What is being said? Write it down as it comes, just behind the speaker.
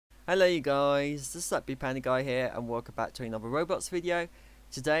Hello you guys, this is ThatBluePandaGuy here and welcome back to another Roblox video.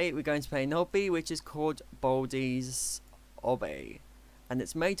 Today we're going to play an Obby which is called Baldi's Obby. And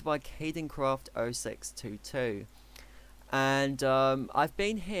it's made by CadenCraft0622. And I've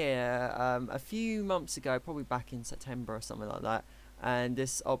been here a few months ago, probably back in September or something like that. And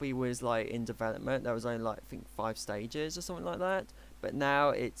this Obby was like in development. There was only like I think 5 stages or something like that. But now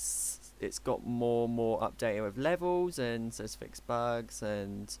it's got more updated with levels and there's fixed bugs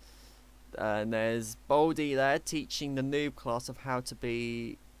and there's Baldi there teaching the noob class of how to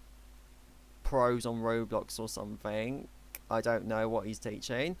be pros on Roblox or something. I don't know what he's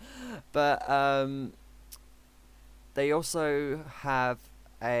teaching, but they also have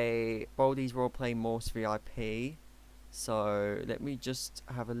a Baldi's Roleplay Morse VIP. So let me just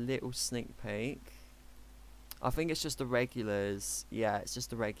have a little sneak peek. I think it's just the regulars. Yeah, it's just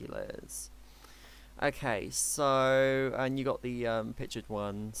the regulars. Okay, so and you got the pictured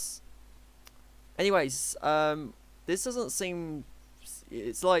ones. Anyways, this doesn't seem.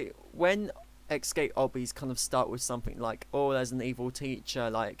 It's like when Escape Obbies kind of start with something like, oh, there's an evil teacher,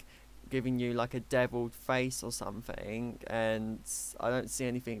 like giving you like a deviled face or something, and I don't see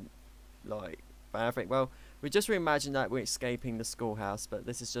anything like bad. I think, well, we just reimagine that we're escaping the schoolhouse, but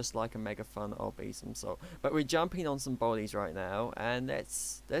this is just like a mega fun Obby some sort. But we're jumping on some bodies right now, and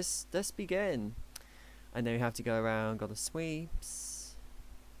let's begin. And then we have to go around, got the sweeps.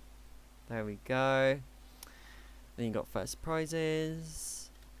 There we go. Then you got first prizes.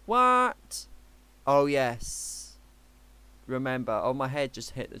 What? Oh yes. Remember, oh my head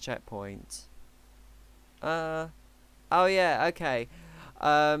just hit the checkpoint. Oh yeah, okay.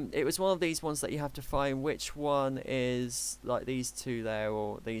 It was one of these ones that you have to find which one is like these two there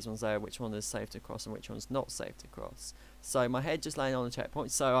or these ones there, which one is safe to cross and which one's not safe to cross. So my head just landed on the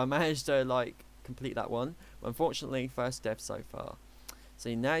checkpoint, so I managed to like complete that one. But unfortunately, first death so far.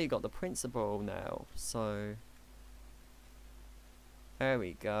 So now you got the principal now. So there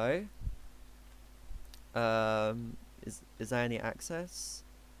we go. Is there any access?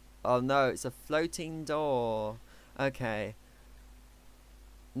 Oh no, it's a floating door. Okay.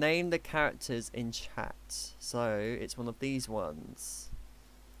 Name the characters in chat. So it's one of these ones.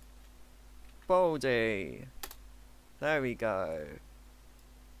 Baldi. There we go.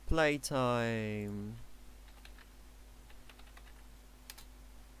 Playtime.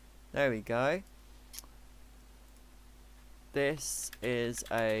 There we go. This is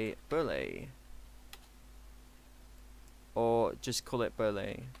a bully. Or just call it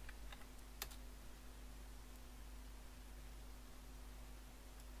bully.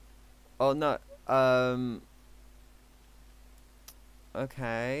 Oh no,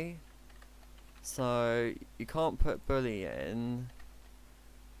 okay. So you can't put bully in.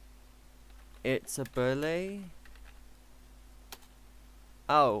 It's a bully?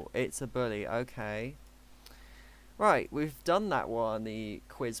 Oh, it's a bully, okay. Right, we've done that one, the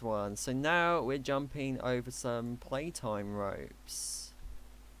quiz one. So now we're jumping over some playtime ropes.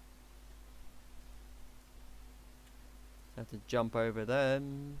 Have to jump over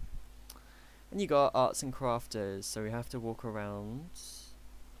them. And you got arts and crafters, so we have to walk around.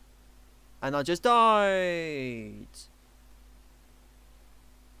 And I just died!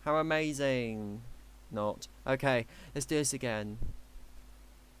 How amazing. Not. Okay, let's do this again.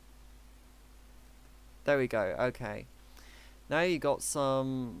 There we go, okay. Now you got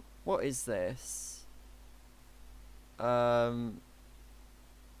some... What is this? Oh,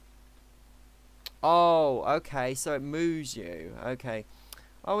 okay, so it moves you. Okay.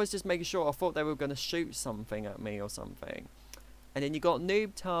 I was just making sure. I thought they were going to shoot something at me or something. And then you got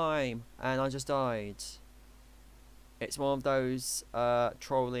noob time. And I just died. It's one of those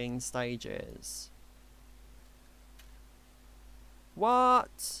trolling stages.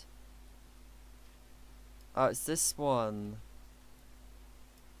 What? Oh, it's this one.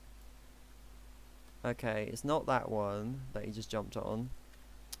 Okay, it's not that one that you just jumped on.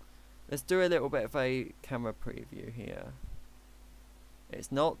 Let's do a little bit of a camera preview here.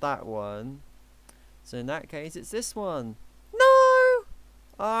 It's not that one. So in that case, it's this one. No!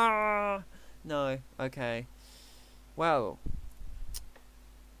 Ah! No. Okay. Well.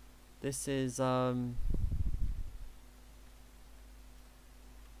 This is, Is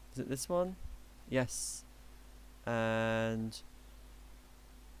it this one? Yes. And...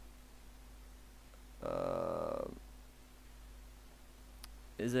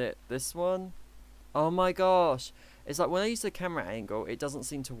 is it this one? Oh my gosh! It's like when I use the camera angle, it doesn't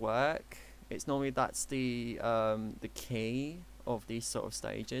seem to work. It's normally that's the key of these sort of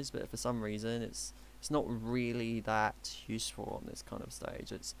stages, but for some reason it's not really that useful on this kind of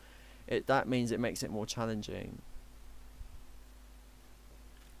stage. That means it makes it more challenging.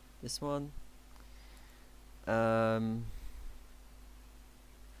 This one.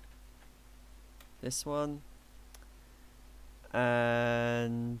 This one.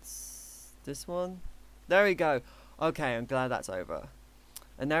 And this one. There we go. Okay, I'm glad that's over.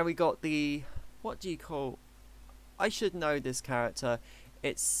 And now we got the, what do you call, I should know this character.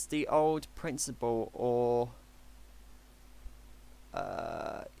 It's the old principal, or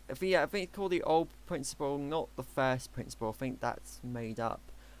I think it's called the old principal, not the first principal. I think that's made up.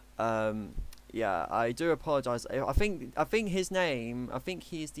 Yeah, I do apologize. I think his name, I think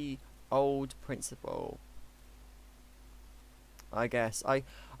he's the old principal. I guess I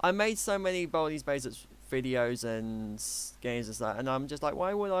made so many Baldi's Basics videos and games and that, and I'm just like,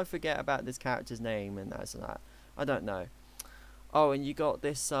 why would I forget about this character's name and that and that? I don't know. Oh, and you got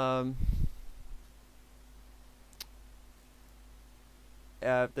this the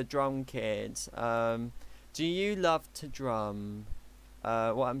drum kid. Do you love to drum?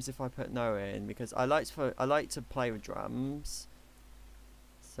 What happens if I put no in? Because I like to play with drums.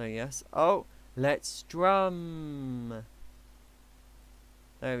 So yes. Oh, let's drum.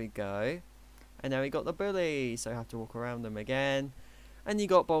 There we go. And now we got the bullies, so I have to walk around them again. And you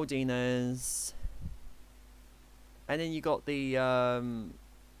got Baldinas. And then you got the I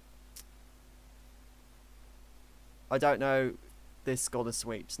don't know this Scholar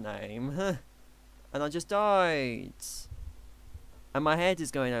Sweep's name. And I just died. And my head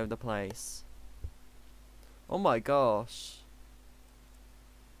is going over the place. Oh my gosh.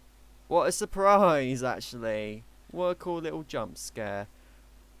 What a surprise, actually. What a cool little jump scare.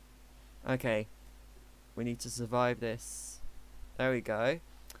 Okay. We need to survive this. There we go.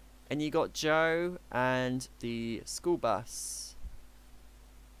 And you got Joe and the school bus.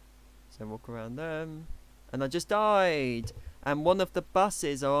 So walk around them. And I just died. And one of the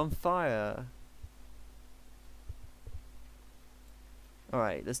buses are on fire.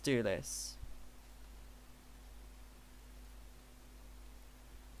 Alright, let's do this.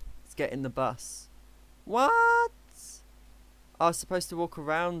 Let's get in the bus. What? I was supposed to walk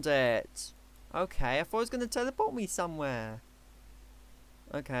around it. Okay, I thought it was going to teleport me somewhere.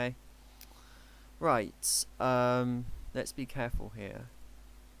 Okay. Right. Let's be careful here.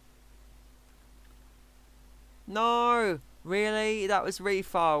 No! Really? That was really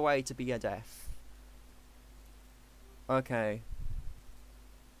far away to be a death. Okay.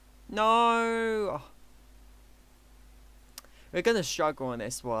 No! We're gonna struggle on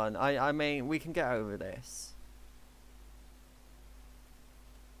this one. I mean, we can get over this.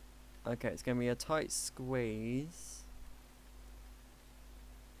 Okay, it's gonna be a tight squeeze.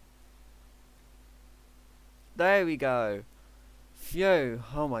 There we go. Phew.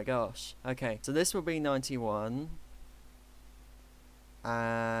 Oh my gosh. Okay, so this will be 91.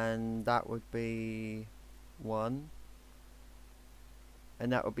 And that would be 1.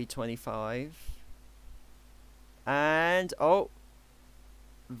 And that would be 25. And, oh,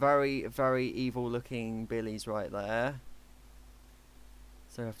 very, very evil looking Billy's right there.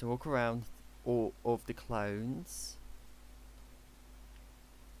 So I have to walk around all of the clones.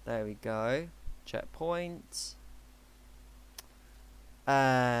 There we go. Checkpoint.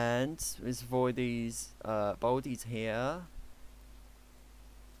 And let's avoid these Baldies here.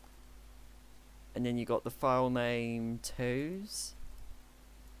 And then you got the file name 2s.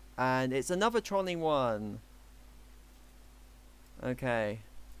 And it's another trolling one. Okay.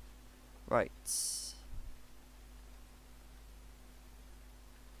 Right.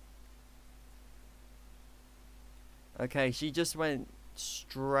 Okay, she just went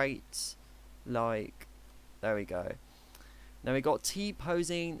straight like... There we go. Now we got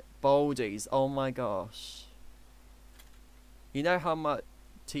T-posing Baldies. Oh my gosh. You know how much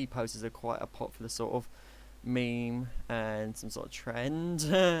T-poses are quite a popular sort of meme and some sort of trend.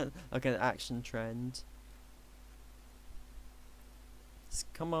 Like an action trend.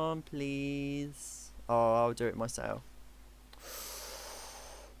 Just come on, please. Oh, I'll do it myself.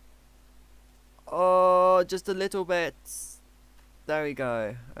 Oh, just a little bit. There we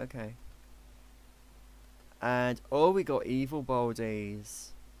go. Okay. And, oh, we got evil Baldies.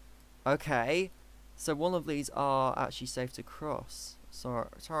 Okay. So one of these are actually safe to cross. Sorry,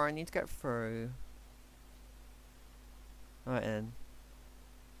 I need to get through. Right then.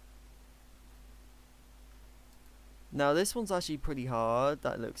 Now this one's actually pretty hard,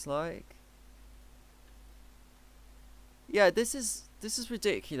 that looks like. Yeah, this is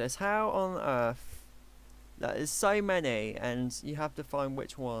ridiculous. How on earth? There's so many, and you have to find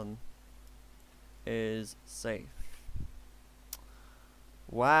which one is safe.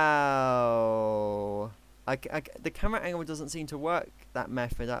 Wow. The camera angle doesn't seem to work that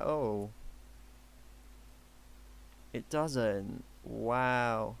method at all. It doesn't.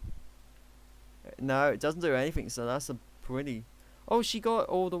 Wow. No, it doesn't do anything, so that's a pretty... Oh, she got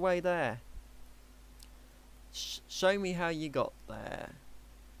all the way there. Show me how you got there.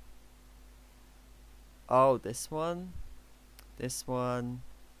 Oh, this one. This one.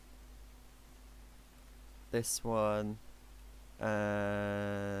 This one.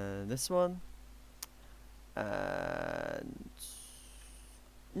 And this one. And...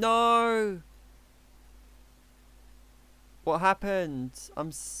 No! What happened? I'm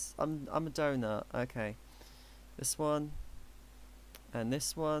a donut. Okay. This one. And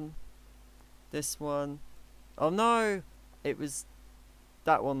this one. This one. Oh no! It was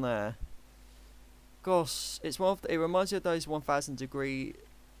that one there. Gosh, it's one of it reminds me of those 1000 degree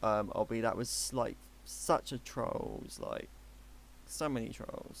Obby. That was like such a trolls, like so many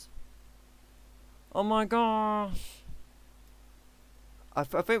trolls. Oh my gosh! I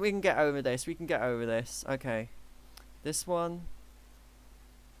think we can get over this. We can get over this. Okay. This one.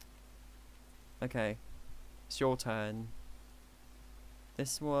 Okay. It's your turn.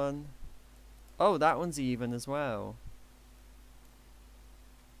 This one. Oh, that one's even as well.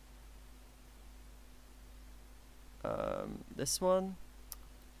 This one.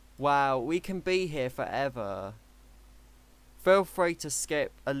 Wow, we can be here forever. Feel free to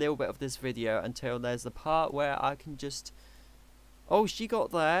skip a little bit of this video until there's the part where I can just... Oh, she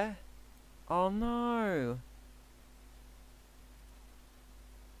got there. Oh no.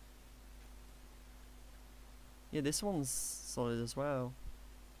 Yeah, this one's solid as well.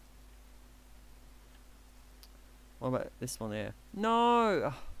 What about this one here?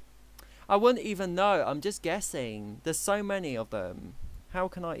 No! I wouldn't even know. I'm just guessing. There's so many of them. How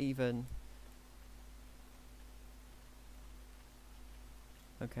can I even...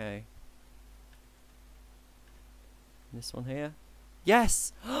 Okay. This one here?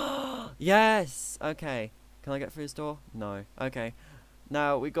 Yes! Yes! Okay. Can I get through this door? No. Okay.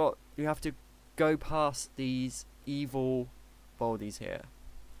 Now you have to go past these evil Baldies here.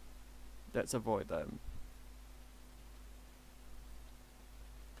 Let's avoid them.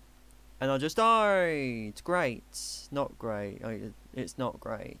 And I just died. Great. Not great. It's not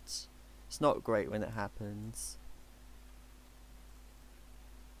great. It's not great when it happens.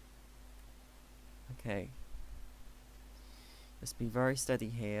 Okay. Let's be very steady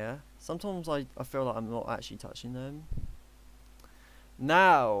here. Sometimes I feel like I'm not actually touching them.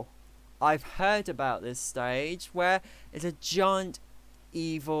 Now, I've heard about this stage where it's a giant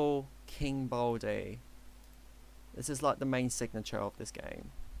evil King Baldi. This is like the main signature of this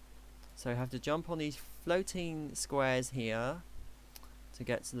game. So I have to jump on these floating squares here to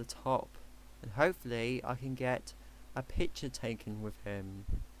get to the top. And hopefully I can get a picture taken with him.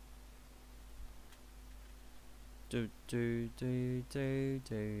 Do do do do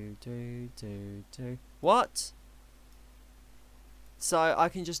do do do do. What? So I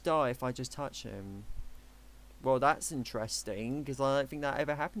can just die if I just touch him. Well, that's interesting because I don't think that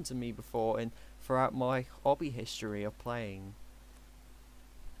ever happened to me before and throughout my Obby history of playing.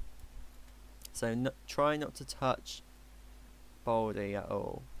 So try not to touch Baldi at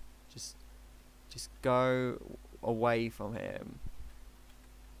all. Just go away from him.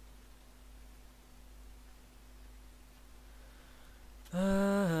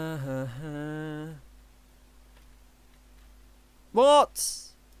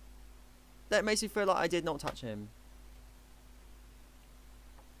 What? That makes me feel like I did not touch him.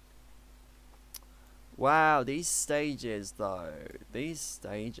 Wow, these stages though. These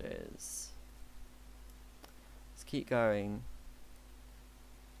stages. Let's keep going.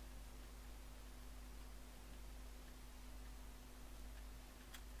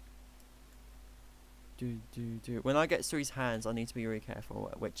 When I get through his hands, I need to be really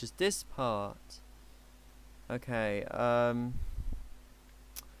careful, which is this part. Okay, I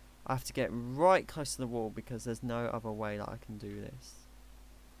have to get right close to the wall because there's no other way that I can do this.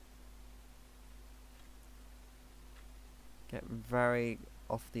 Get very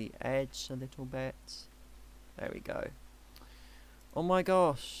off the edge a little bit. There we go. Oh my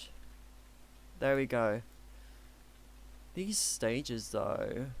gosh. There we go. These stages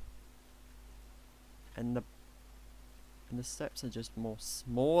though. And the steps are just more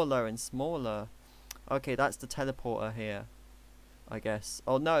smaller and smaller. Okay, that's the teleporter here, I guess.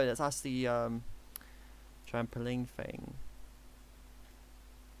 Oh no, that's the trampoline thing.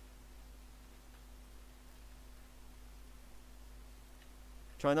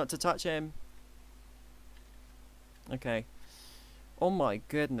 Try not to touch him. Okay. Oh my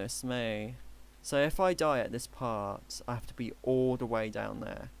goodness me. So if I die at this part, I have to be all the way down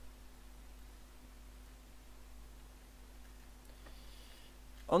there.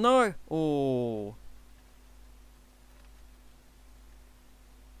 Oh no! Oh.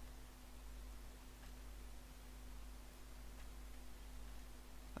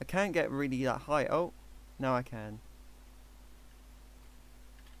 can't get really that high. Oh, now I can.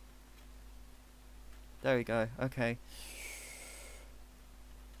 There we go. Okay.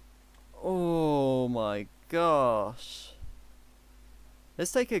 Oh my gosh.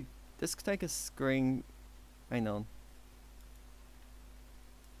 Let's take a screen. Hang on.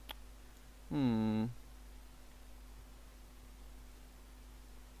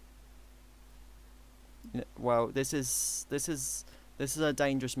 Well, this is a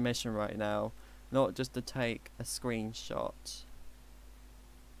dangerous mission right now, not just to take a screenshot.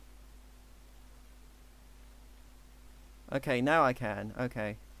 Okay, now I can.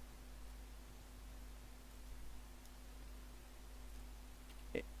 Okay.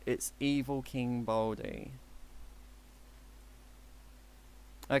 It's Evil King Baldi.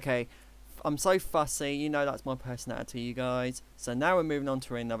 Okay, I'm so fussy, you know that's my personality, you guys. So now we're moving on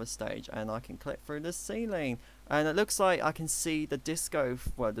to another stage, and I can click through the ceiling. And it looks like I can see the disco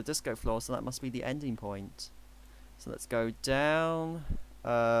floor, so that must be the ending point. So let's go down.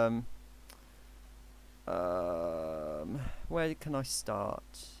 Where can I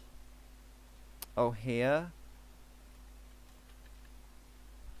start? Oh, here.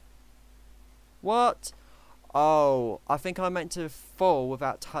 What? Oh, I think I meant to fall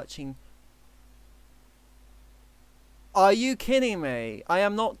without touching. Are you kidding me? I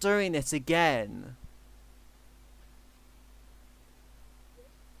am not doing this again.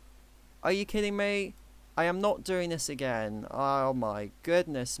 Are you kidding me? I am not doing this again. Oh my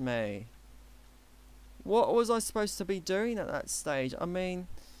goodness me. What was I supposed to be doing at that stage? I mean,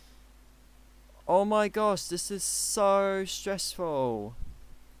 oh my gosh, this is so stressful.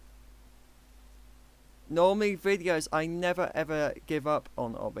 Normally videos, I never ever give up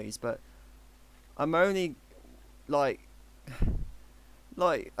on Obbies, but I'm only like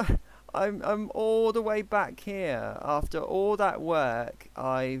I'm all the way back here after all that work.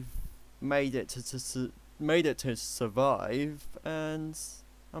 I've made it to survive, and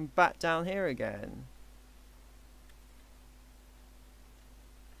I'm back down here again.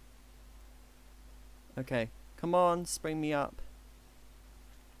 Okay, come on, spring me up.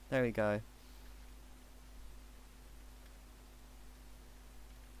 There we go.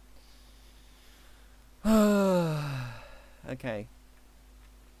 Okay.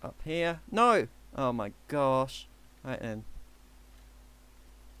 Up here. No! Oh my gosh. Right then.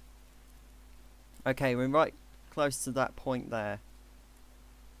 Okay, we're right close to that point there.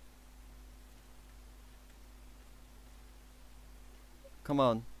 Come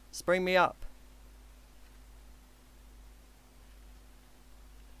on. Spring me up.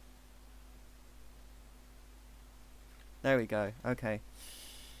 There we go. Okay.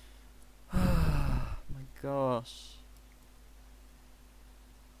 My gosh.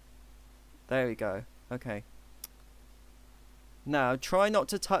 There we go. Okay. Now try not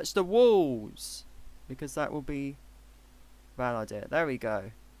to touch the walls, because that will be a bad idea. There we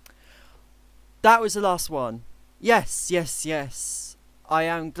go. That was the last one. Yes, yes, yes. I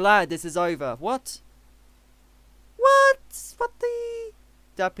am glad this is over. What? What? What the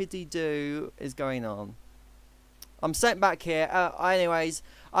deputy do is going on? I'm sent back here. Anyways,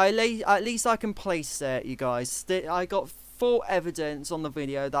 at least I can place it, you guys. I got full evidence on the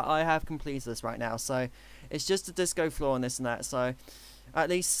video that I have completed this right now. So it's just a disco floor and this and that. So at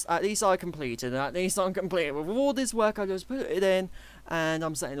least I completed it. At least I'm completed with all this work. I just put it in, and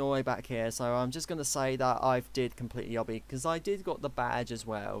I'm sitting all the way back here. So I'm just gonna say that I did complete the obby, because I did got the badge as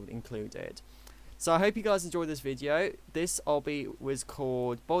well included. So I hope you guys enjoyed this video. This obby was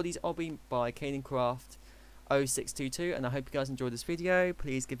called Baldi's Obby by Craft 0622, and I hope you guys enjoyed this video.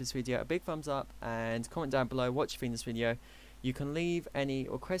 Please give this video a big thumbs up and comment down below what you think of this video. You can leave any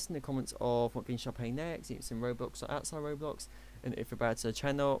requests in the comments of what games shall play next, if it's in Roblox or outside Roblox, and if you're bad to the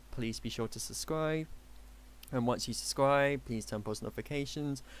channel, please be sure to subscribe. And once you subscribe, please turn on post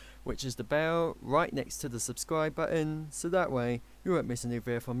notifications, which is the bell right next to the subscribe button, so that way you won't miss a new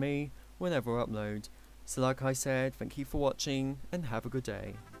video from me whenever I upload. So like I said, thank you for watching and have a good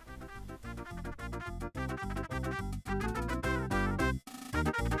day.